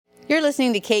You're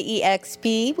listening to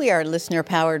KEXP. We are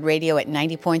listener-powered radio at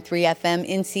 90.3 FM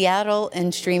in Seattle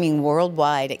and streaming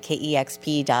worldwide at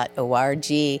kexp.org.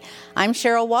 I'm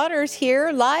Cheryl Waters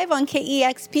here, live on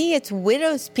KEXP. It's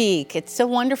Widow's Peak. It's so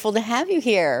wonderful to have you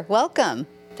here. Welcome.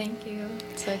 Thank you.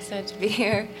 So excited to be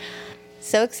here.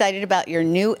 So excited about your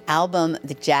new album,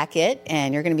 The Jacket,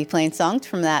 and you're going to be playing songs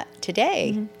from that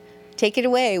today. Mm-hmm. Take it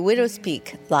away, Widow's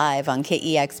Peak, live on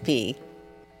KEXP.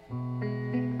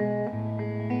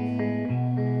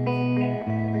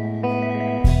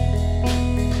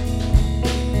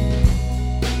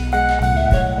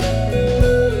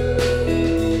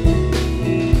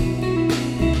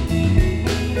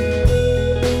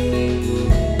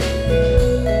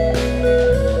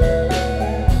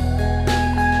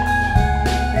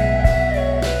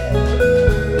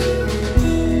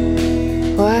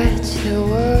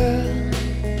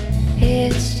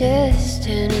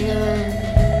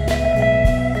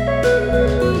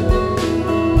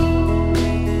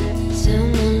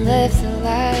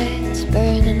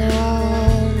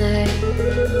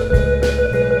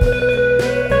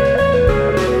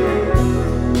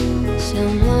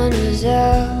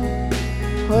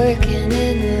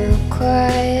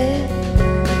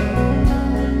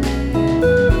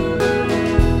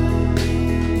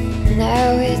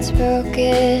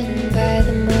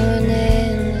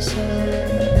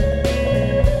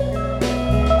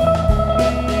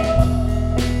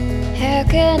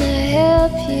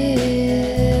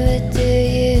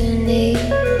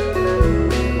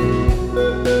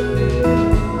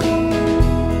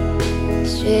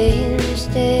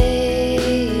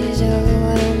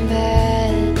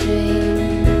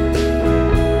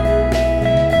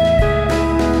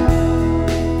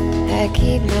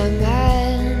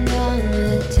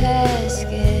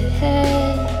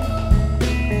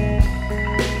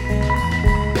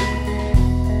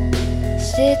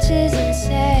 Stitches and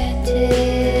satin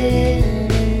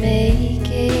and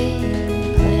making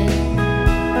plans.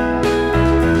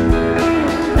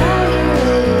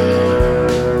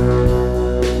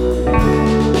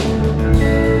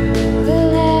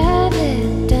 We'll have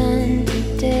it done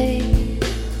today.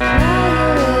 We'll have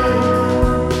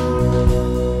it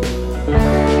done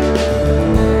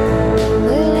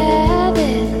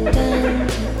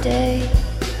today.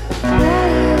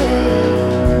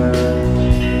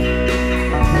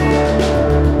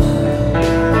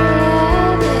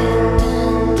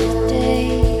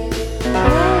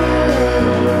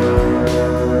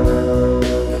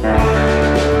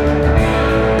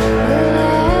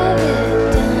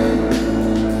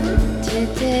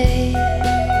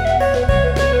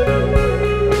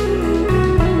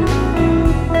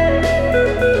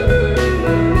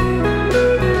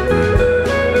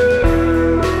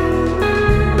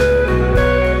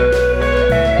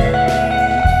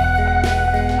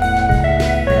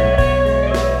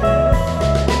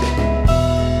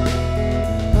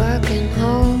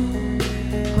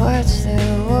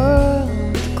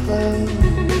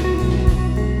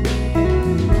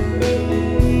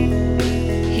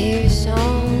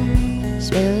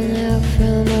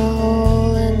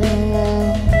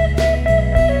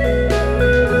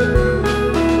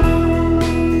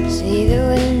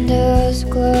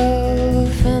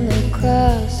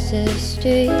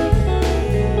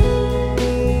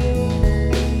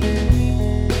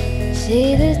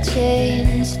 See the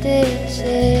chain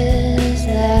stitches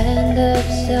lined up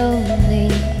so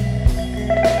neat.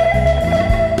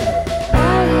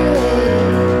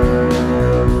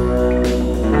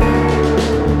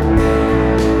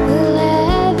 We'll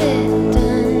have it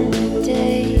done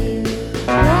today.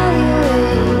 While you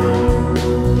wait,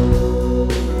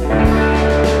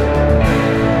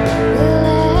 we'll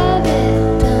have it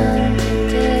done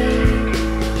today.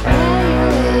 While you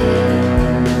wait.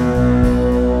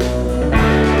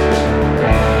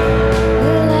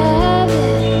 We'll have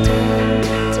it done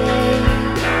today.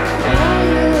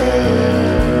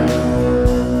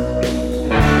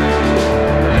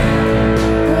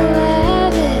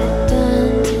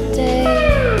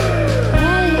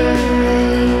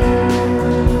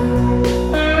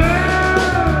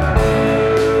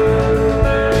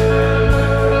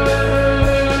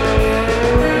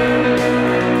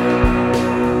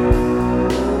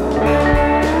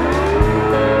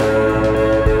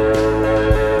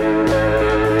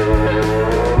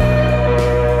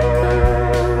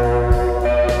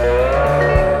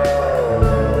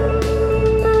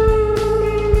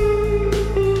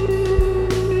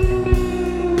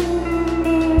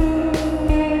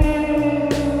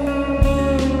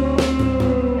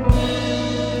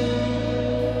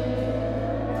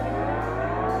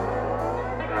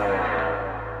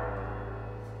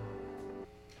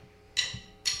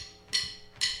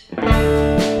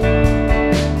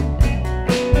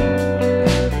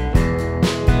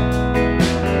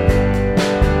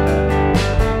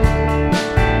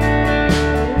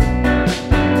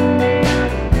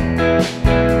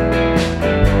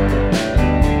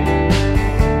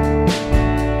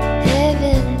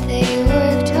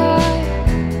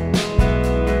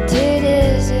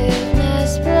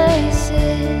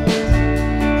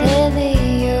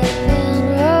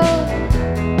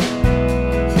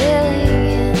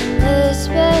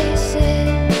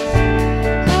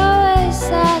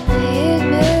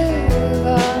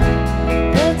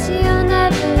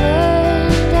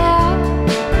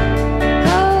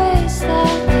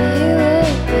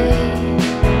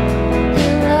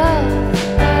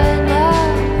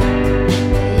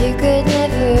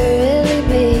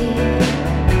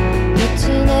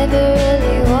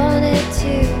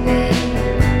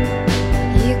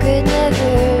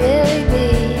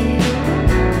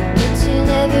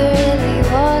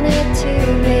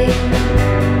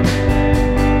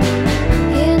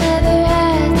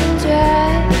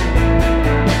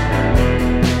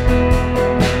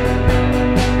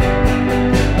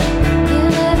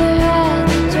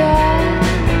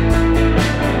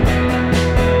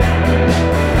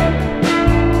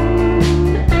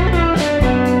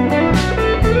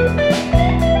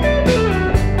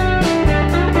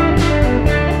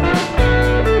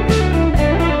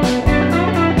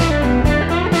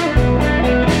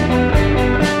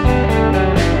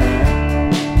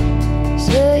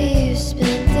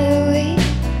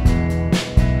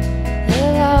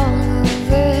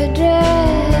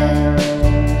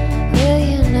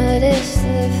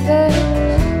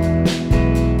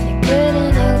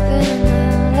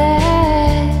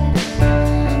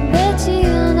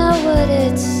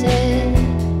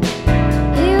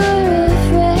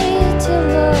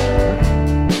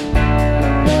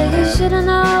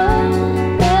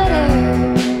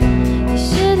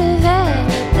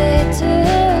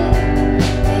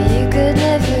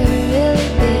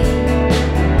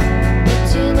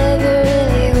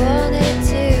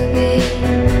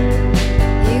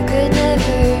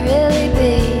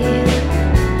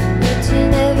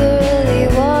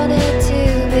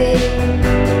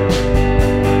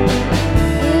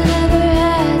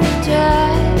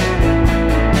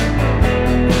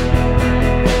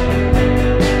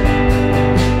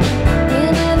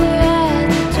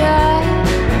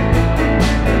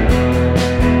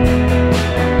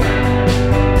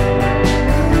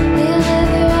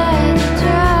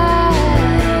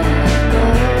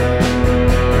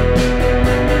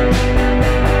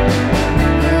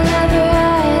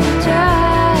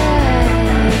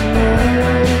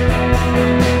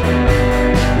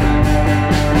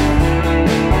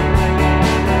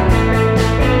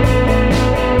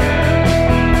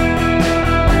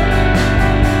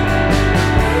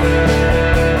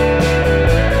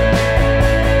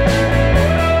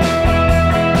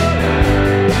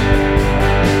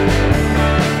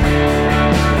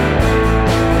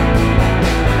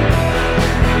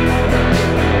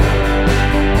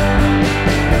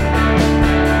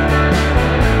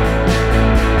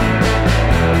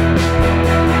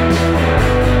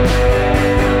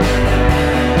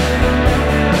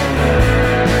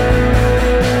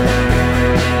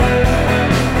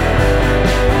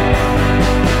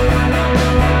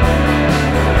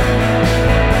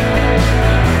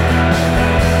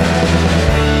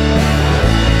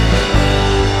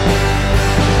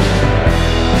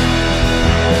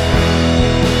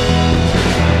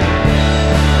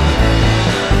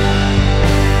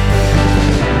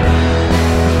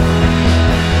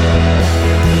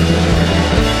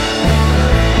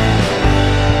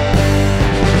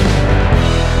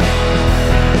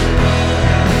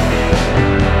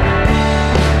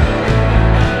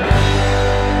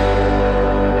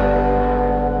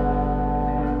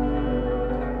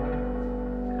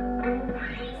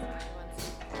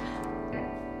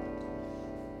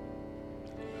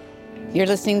 You're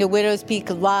listening to Widow's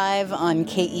Peak live on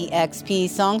KEXP,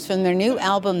 songs from their new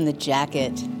album, The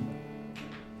Jacket.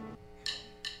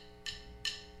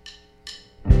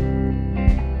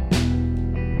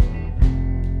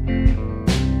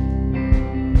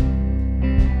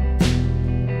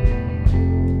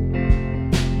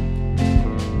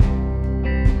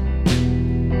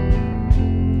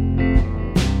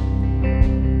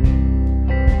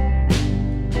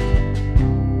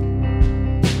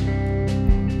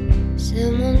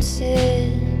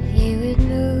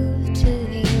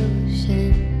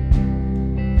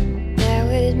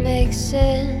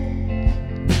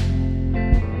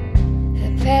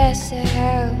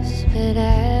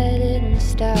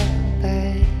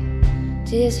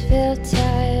 Just feel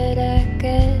tired, I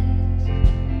guess.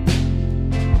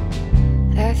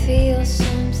 I feel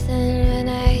something when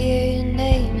I hear your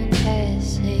name in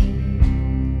passing,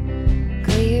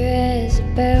 clear as a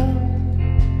bell.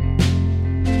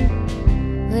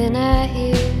 When I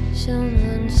hear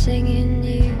someone singing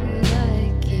you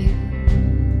like you,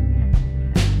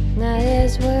 not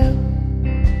as well.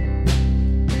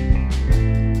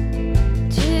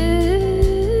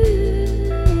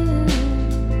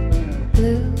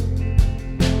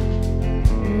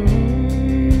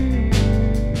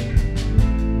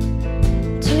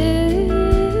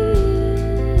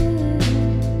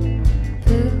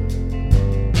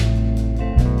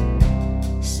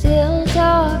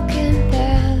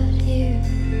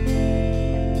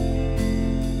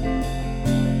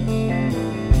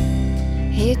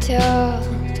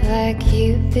 Talked like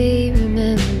you'd be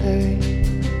remembered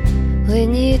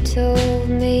when you told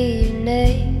me your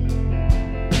name.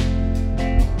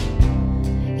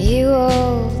 You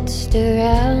waltzed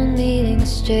around meeting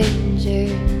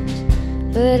strangers,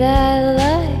 but I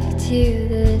liked you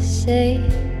the same.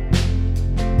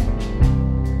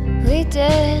 We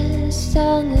danced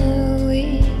on the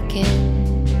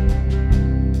weekend,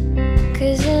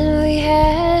 'cause then we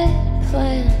had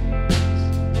plans.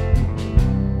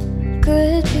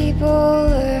 Good people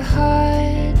are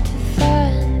hard to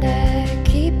find. I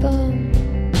keep them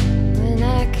when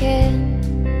I can.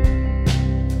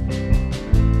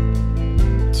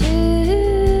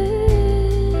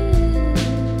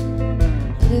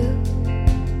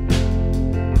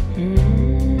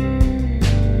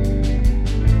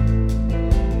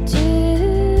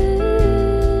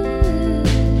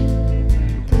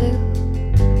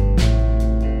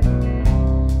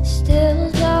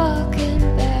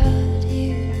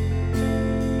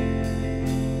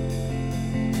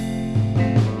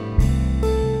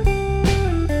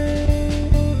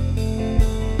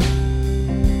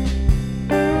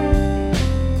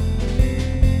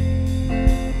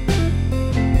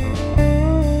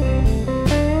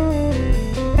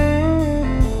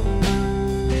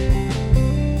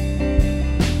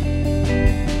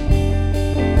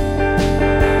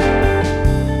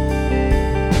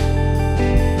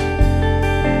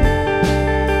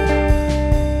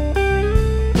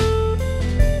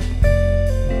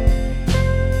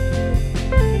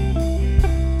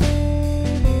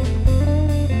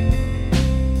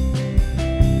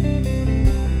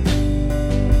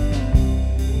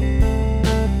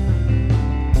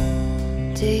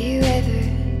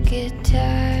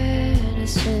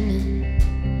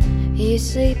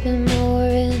 Sleeping more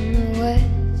in the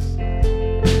west.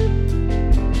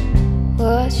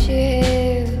 Wash your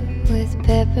hair with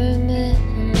peppermint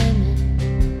and lemon.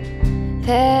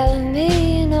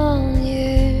 Palamine on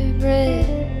your breath.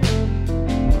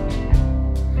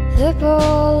 The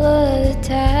pull of the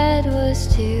tide was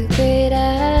too great,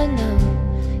 I know.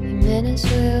 You meant as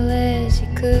well as you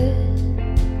could.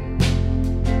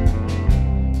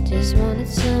 Just wanted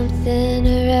something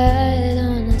to write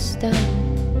on a stone.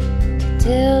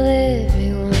 Tell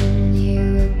everyone you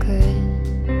were good.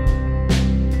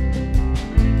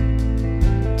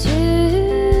 Too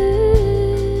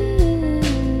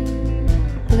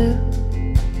blue.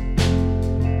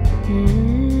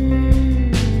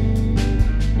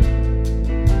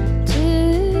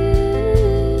 Too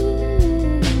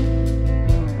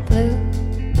blue.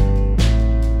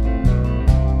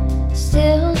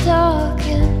 Still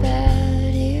talking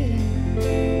about you.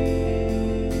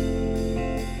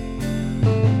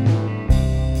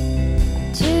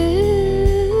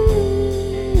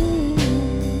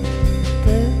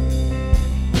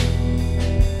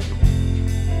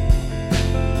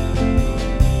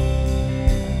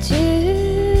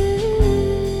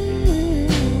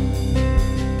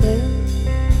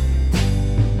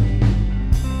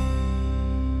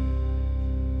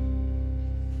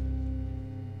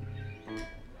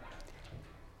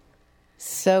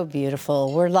 So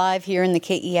beautiful. We're live here in the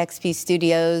KEXP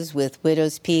studios with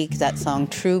Widow's Peak, that song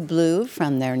True Blue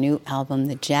from their new album,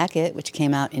 The Jacket, which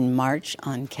came out in March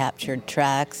on Captured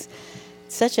Tracks.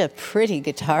 Such a pretty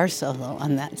guitar solo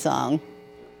on that song.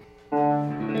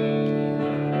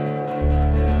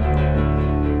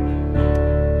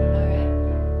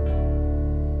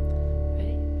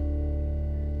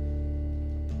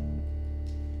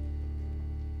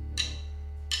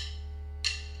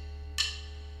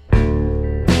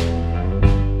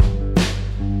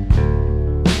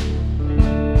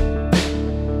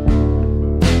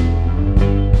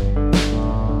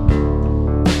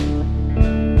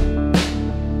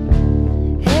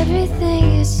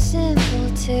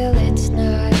 Till it's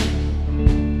not.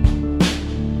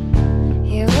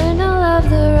 You learn to love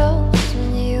the ropes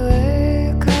when you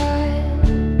work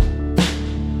hard.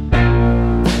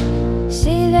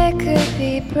 See, there could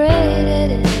be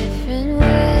braided a different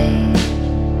way,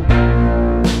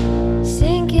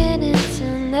 sinking into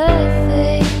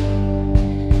nothing.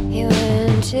 You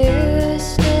learn to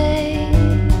stay.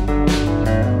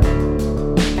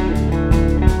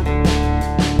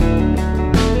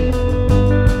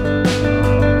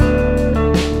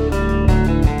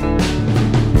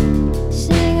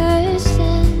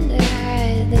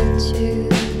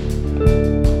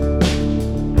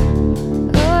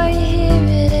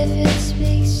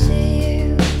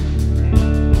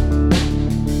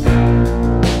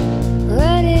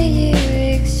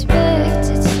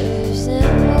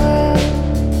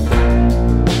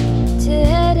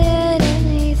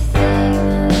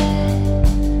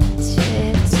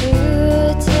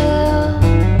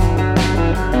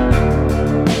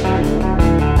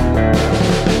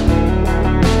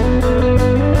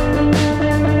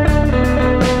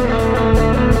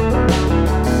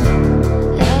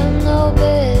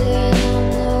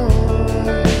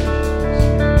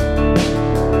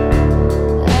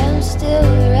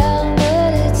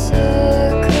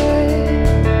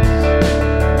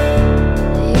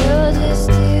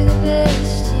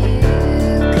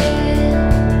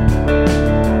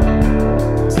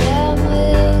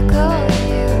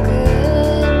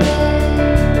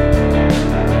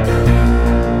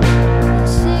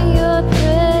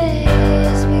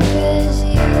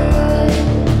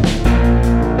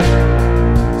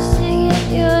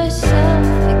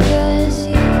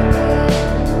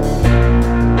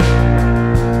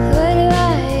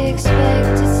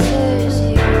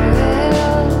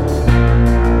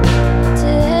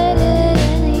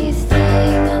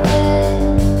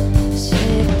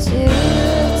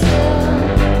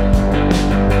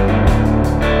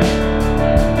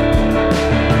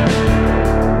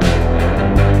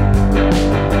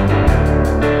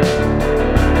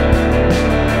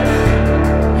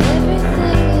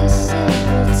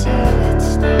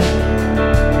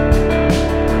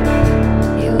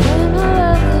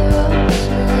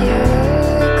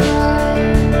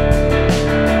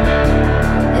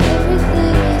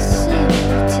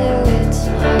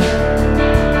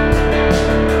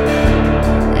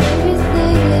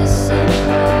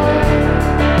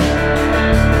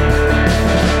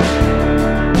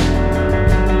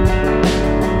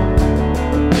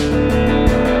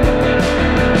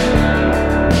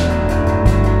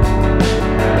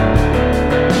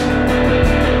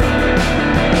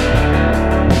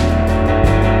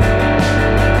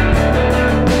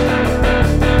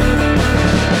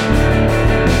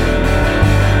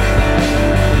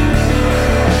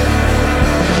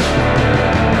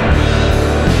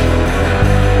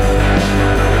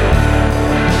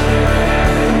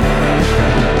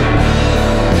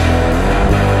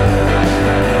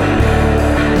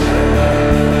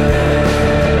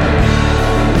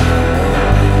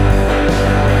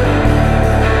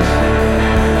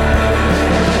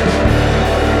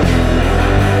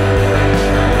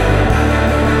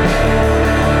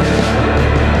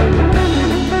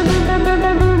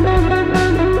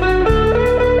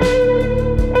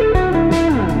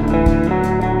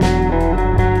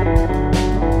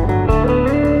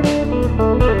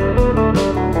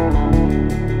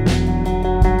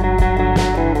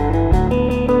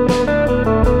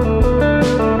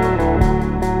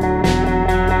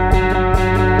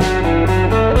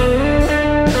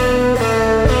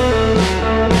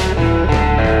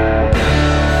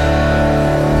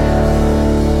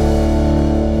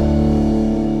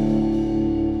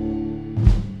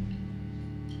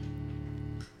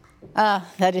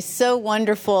 That is so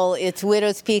wonderful. It's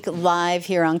Widow's Peak live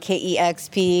here on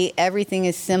KEXP. Everything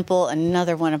is Simple,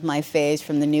 another one of my faves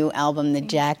from the new album, The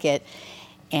Jacket.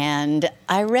 And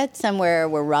I read somewhere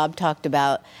where Rob talked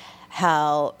about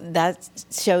how that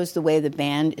shows the way the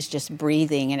band is just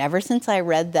breathing. And ever since I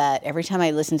read that, every time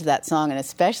I listen to that song, and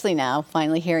especially now,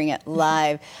 finally hearing it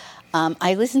live,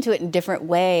 I listen to it in a different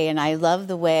way, and I love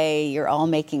the way you're all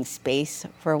making space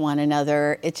for one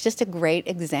another. It's just a great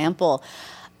example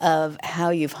of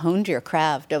how you've honed your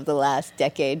craft over the last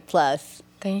decade plus.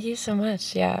 Thank you so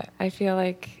much. Yeah, I feel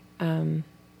like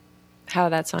how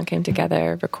that song came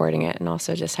together, recording it, and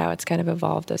also just how it's kind of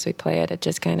evolved as we play it. It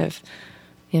just kind of,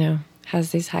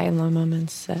 has these high and low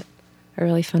moments that are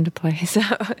really fun to play. So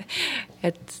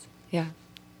it's, yeah.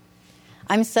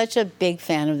 I'm such a big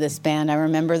fan of this band. I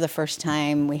remember the first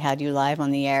time we had you live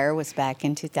on the air was back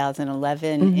in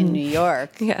 2011 in New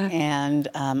York. Yeah. And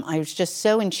I was just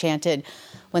so enchanted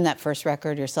when that first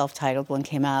record, your self-titled one,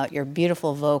 came out. Your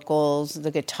beautiful vocals,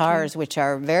 the guitars, which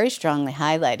are very strongly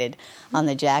highlighted on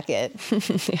the jacket. Yeah.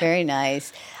 Very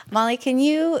nice. Molly, can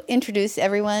you introduce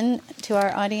everyone to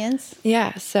our audience?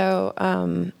 Yeah. So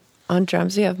on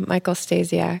drums, we have Michael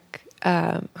Stasiak,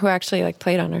 who actually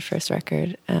played on our first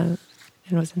record and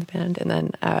was in the band. And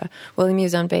then Willie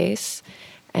Muse on bass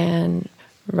and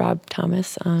Rob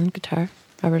Thomas on guitar,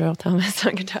 Robert Earl Thomas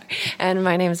on guitar. And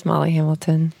my name is Molly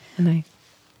Hamilton, and I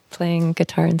playing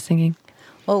guitar and singing.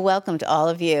 Well, welcome to all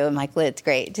of you. Michael, it's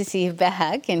great to see you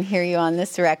back and hear you on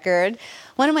this record.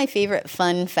 One of my favorite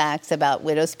fun facts about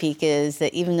Widow's Peak is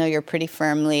that even though you're pretty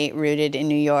firmly rooted in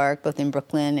New York, both in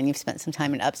Brooklyn and you've spent some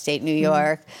time in upstate New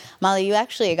York, Molly, you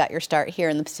actually got your start here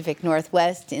in the Pacific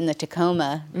Northwest in the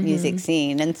Tacoma music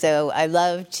scene. And so I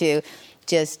love to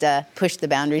just push the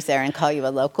boundaries there and call you a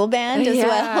local band as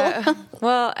well.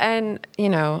 Well, and,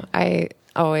 I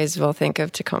always will think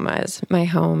of Tacoma as my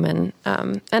home. And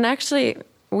actually,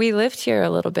 we lived here a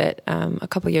little bit a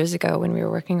couple years ago when we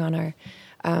were working on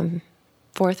our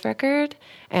fourth record.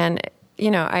 And,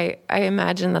 I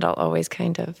imagine that I'll always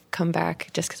kind of come back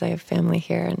just because I have family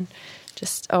here and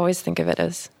just always think of it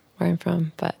as where I'm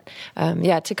from. But,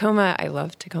 Tacoma, I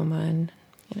love Tacoma. And,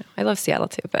 I love Seattle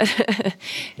too. But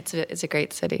it's a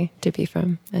great city to be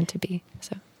from and to be,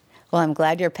 so. Well, I'm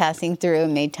glad you're passing through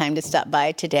and made time to stop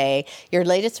by today. Your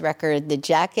latest record, The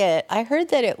Jacket, I heard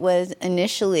that it was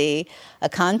initially a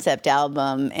concept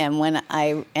album, and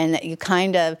that you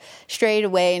kind of strayed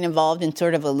away and evolved in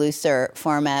sort of a looser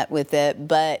format with it.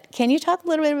 But can you talk a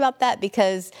little bit about that?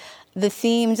 Because the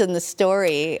themes and the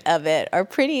story of it are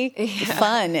pretty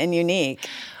fun and unique.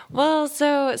 Well,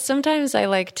 so sometimes I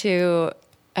like to,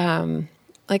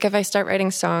 if I start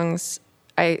writing songs,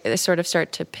 I sort of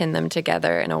start to pin them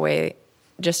together in a way,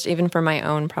 just even for my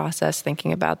own process,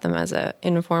 thinking about them as an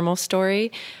informal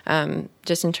story,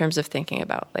 just in terms of thinking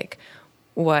about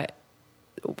what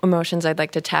emotions I'd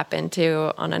like to tap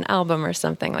into on an album or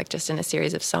something, just in a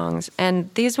series of songs.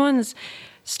 And these ones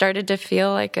started to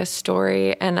feel like a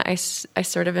story, and I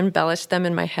sort of embellished them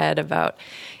in my head about,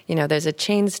 there's a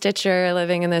chain stitcher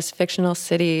living in this fictional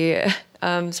city,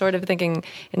 sort of thinking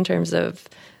in terms of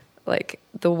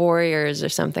the Warriors or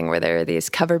something, where there are these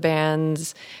cover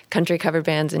bands, country cover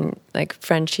bands and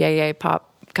French yeye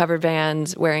pop cover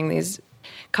bands wearing these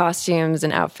costumes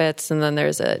and outfits. And then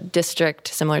there's a district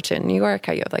similar to New York,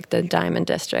 how you have the Diamond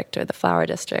District or the Flower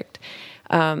District,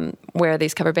 where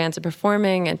these cover bands are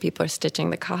performing and people are stitching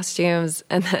the costumes.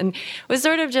 And then it was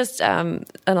sort of just an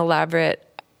elaborate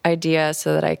idea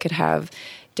so that I could have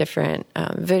different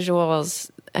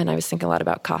visuals. And I was thinking a lot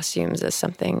about costumes as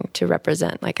something to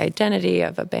represent identity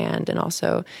of a band, and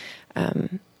also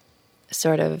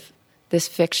sort of this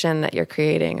fiction that you're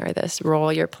creating or this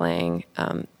role you're playing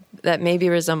that maybe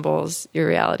resembles your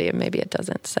reality and maybe it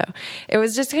doesn't. So it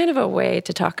was just kind of a way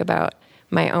to talk about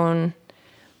my own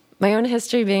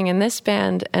history being in this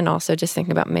band, and also just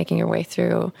thinking about making your way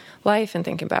through life and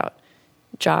thinking about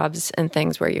jobs and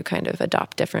things where you kind of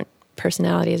adopt different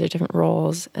personalities or different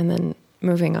roles and then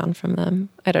moving on from them.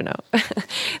 I don't know.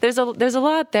 There's a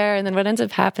lot there, and then what ends up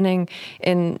happening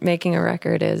in making a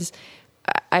record is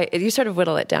you sort of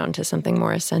whittle it down to something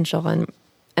more essential and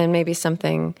maybe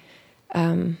something,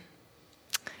 the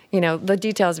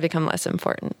details become less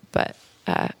important. But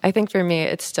I think for me,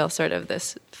 it's still sort of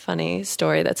this funny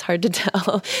story that's hard to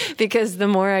tell because the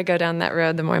more I go down that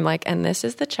road, the more I'm and this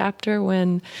is the chapter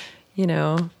when,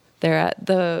 they're at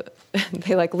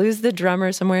they lose the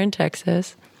drummer somewhere in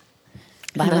Texas.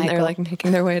 And then they're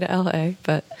making their way to LA,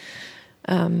 but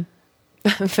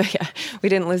yeah, we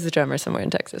didn't lose the drummer somewhere in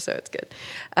Texas, so it's good.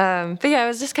 But yeah, it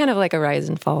was just kind of like a rise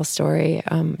and fall story,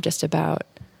 just about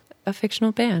a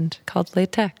fictional band called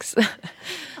Latex.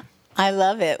 I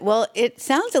love it. Well, it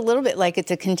sounds a little bit like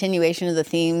it's a continuation of the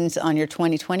themes on your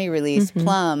 2020 release,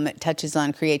 Plum. It touches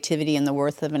on creativity and the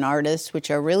worth of an artist,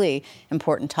 which are really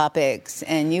important topics.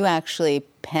 And you actually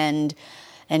penned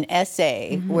an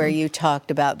essay where you talked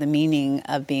about the meaning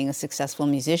of being a successful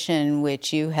musician,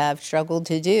 which you have struggled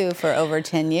to do for over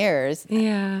 10 years.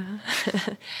 Yeah.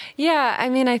 Yeah, I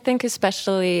mean, I think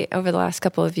especially over the last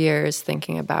couple of years,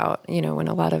 thinking about, when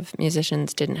a lot of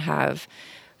musicians didn't have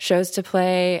shows to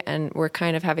play and we're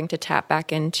kind of having to tap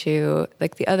back into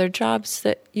like the other jobs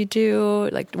that you do,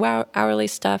 like hourly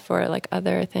stuff or like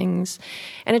other things.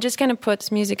 And it just kind of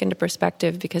puts music into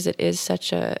perspective because it is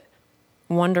such a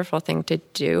wonderful thing to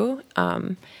do.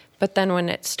 But then when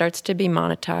it starts to be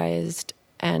monetized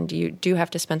and you do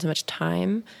have to spend so much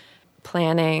time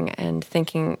planning and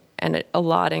thinking and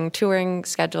allotting touring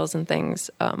schedules and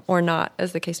things, or not,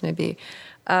 as the case may be.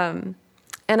 And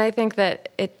I think that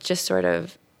it just sort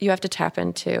of, you have to tap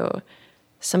into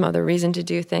some other reason to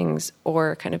do things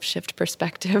or kind of shift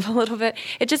perspective a little bit.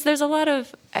 There's a lot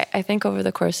of, I think over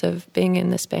the course of being in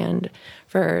this band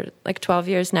for like 12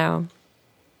 years now,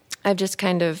 I've just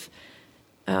kind of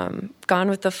gone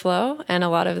with the flow. And a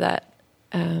lot of that,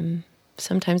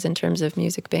 sometimes in terms of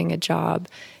music being a job,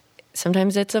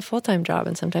 sometimes it's a full-time job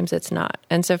and sometimes it's not.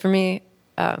 And so for me,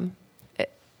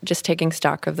 just taking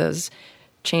stock of those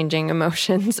changing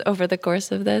emotions over the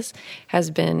course of this has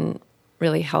been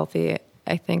really healthy,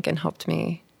 I think, and helped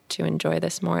me to enjoy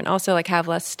this more and also like have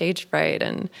less stage fright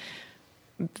and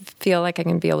feel like I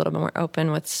can be a little bit more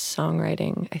open with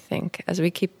songwriting. I think as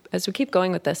we keep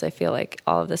going with this, I feel like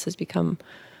all of this has become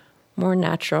more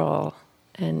natural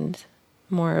and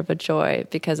more of a joy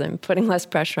because I'm putting less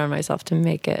pressure on myself to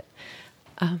make it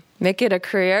a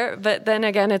career. But then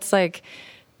again, it's like,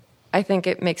 I think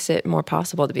it makes it more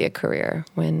possible to be a career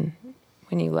when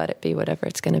you let it be whatever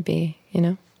it's going to be, I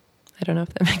don't know if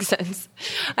that makes sense.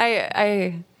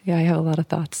 I have a lot of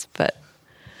thoughts, but.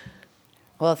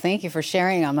 Well, thank you for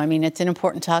sharing them. I mean, it's an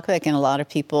important topic and a lot of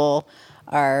people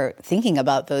are thinking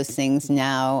about those things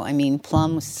now. I mean,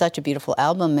 Plum was such a beautiful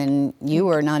album and you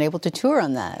were not able to tour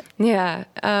on that. Yeah.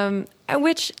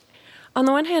 Which on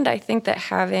the one hand, I think that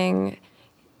having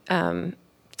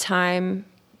time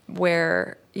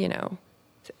where,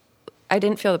 I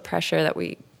didn't feel the pressure that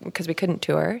because we couldn't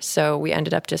tour. So we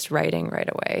ended up just writing right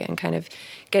away and kind of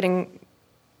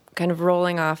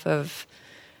rolling off of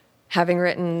having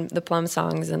written the Plum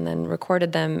songs and then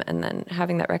recorded them and then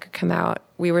having that record come out.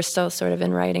 We were still sort of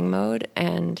in writing mode.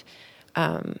 And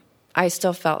I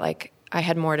still felt like I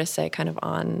had more to say kind of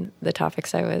on the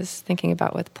topics I was thinking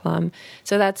about with Plum.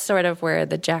 So that's sort of where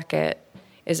the jacket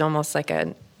is almost like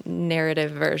a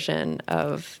narrative version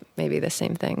of maybe the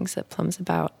same things that Plum's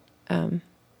about.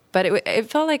 But it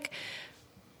felt like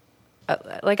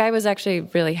I was actually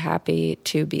really happy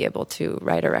to be able to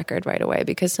write a record right away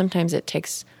because sometimes it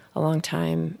takes a long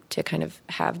time to kind of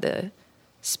have the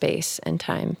space and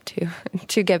time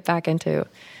to get back into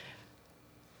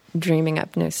dreaming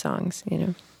up new songs,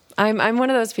 I'm one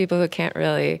of those people who can't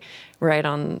really write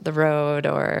on the road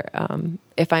or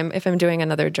if I'm doing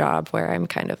another job where I'm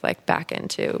kind of like back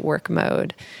into work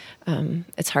mode,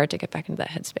 it's hard to get back into that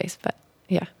headspace. But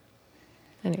yeah,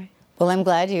 anyway. Well, I'm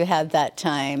glad you had that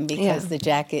time because the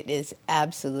jacket is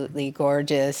absolutely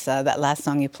gorgeous. That last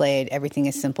song you played, Everything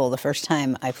is Simple, the first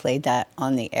time I played that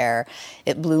on the air,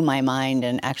 it blew my mind.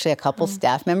 And actually a couple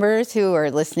staff members who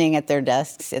were listening at their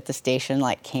desks at the station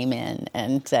came in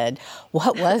and said,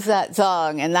 what was that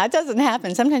song? And that doesn't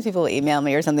happen. Sometimes people will email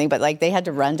me or something, but they had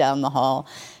to run down the hall,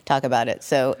 talk about it.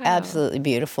 So absolutely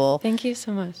beautiful. Thank you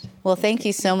so much. Well, thank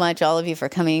you so much, all of you, for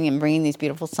coming and bringing these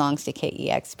beautiful songs to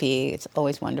KEXP. It's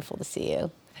always wonderful to see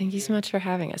you. Thank you so much for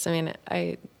having us. I mean,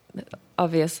 I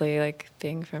obviously,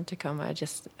 being from Tacoma,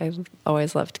 I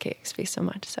always loved KEXP so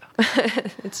much. So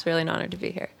it's really an honor to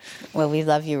be here. Well, we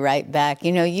love you right back.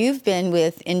 You've been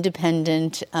with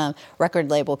independent record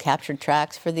label Captured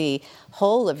Tracks for the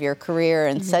whole of your career,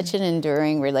 and such an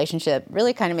enduring relationship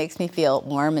really kind of makes me feel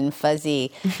warm and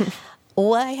fuzzy.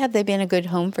 Why have they been a good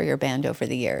home for your band over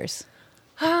the years?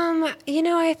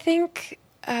 I think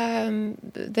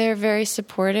they're very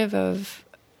supportive of,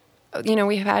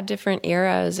 we've had different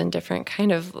eras and different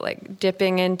kind of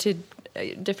dipping into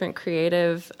different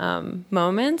creative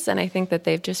moments. And I think that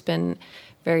they've just been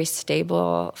very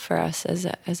stable for us as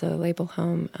a label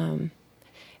home.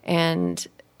 And,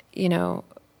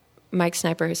 Mike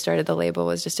Sniper, who started the label,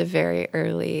 was just a very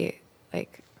early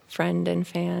friend and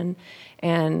fan.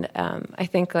 And I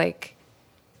think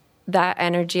that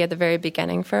energy at the very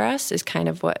beginning for us is kind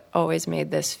of what always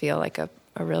made this feel like a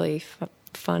really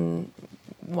fun,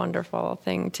 wonderful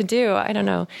thing to do. I don't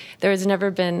know. There has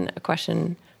never been a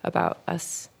question about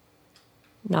us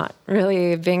not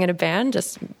really being in a band.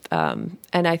 And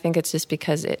I think it's just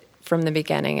because from the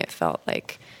beginning, it felt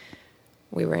like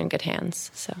we were in good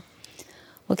hands. So.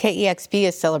 Well, KEXP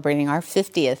is celebrating our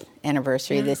 50th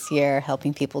anniversary this year,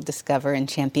 helping people discover and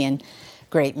champion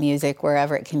great music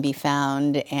wherever it can be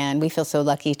found. And we feel so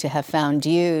lucky to have found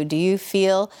you. Do you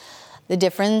feel the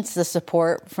difference, the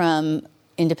support from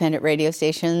independent radio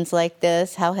stations like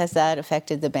this? How has that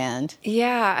affected the band?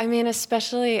 Yeah, I mean,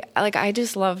 especially, like, I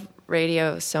just love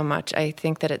radio so much. I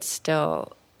think that it's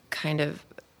still kind of,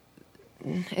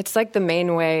 it's like the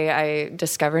main way I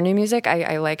discover new music.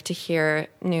 I like to hear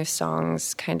new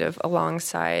songs kind of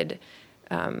alongside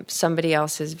somebody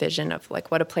else's vision of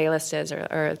like what a playlist is,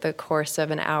 or the course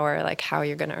of an hour, like how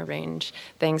you're going to arrange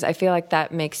things. I feel like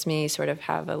that makes me sort of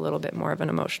have a little bit more of an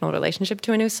emotional relationship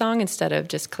to a new song instead of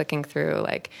just clicking through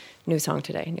like new song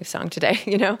today,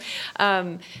 you know?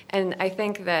 And I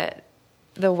think that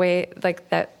the way like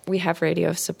that we have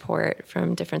radio support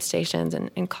from different stations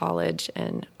and in college,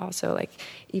 and also like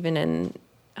even in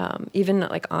even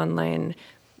like online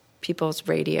people's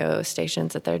radio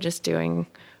stations that they're just doing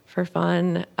for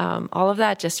fun. All of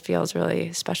that just feels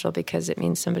really special because it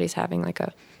means somebody's having like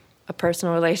a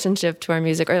personal relationship to our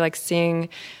music, or like seeing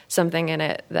something in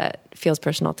it that feels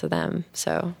personal to them.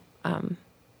 So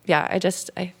yeah, I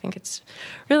think it's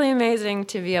really amazing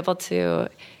to be able to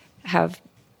have,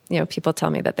 you know, people tell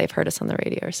me that they've heard us on the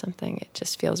radio or something. It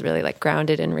just feels really like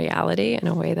grounded in reality in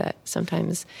a way that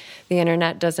sometimes the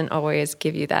internet doesn't always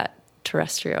give you that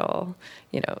terrestrial,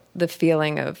 you know, the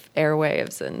feeling of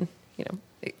airwaves and, you know,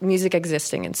 music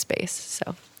existing in space.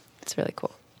 So it's really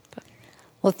cool.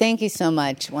 Well, thank you so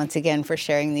much once again for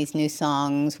sharing these new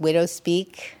songs. Widows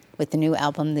Speak with the new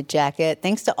album, The Jacket.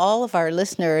 Thanks to all of our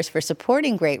listeners for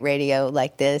supporting great radio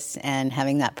like this and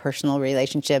having that personal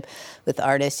relationship with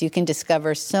artists. You can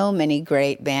discover so many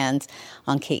great bands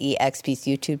on KEXP's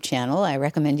YouTube channel. I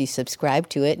recommend you subscribe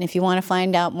to it. And if you want to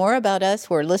find out more about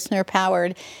us, we're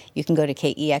listener-powered. You can go to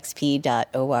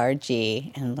KEXP.org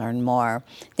and learn more.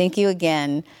 Thank you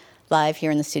again. Live here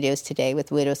in the studios today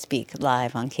with Widows Speak,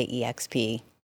 live on KEXP.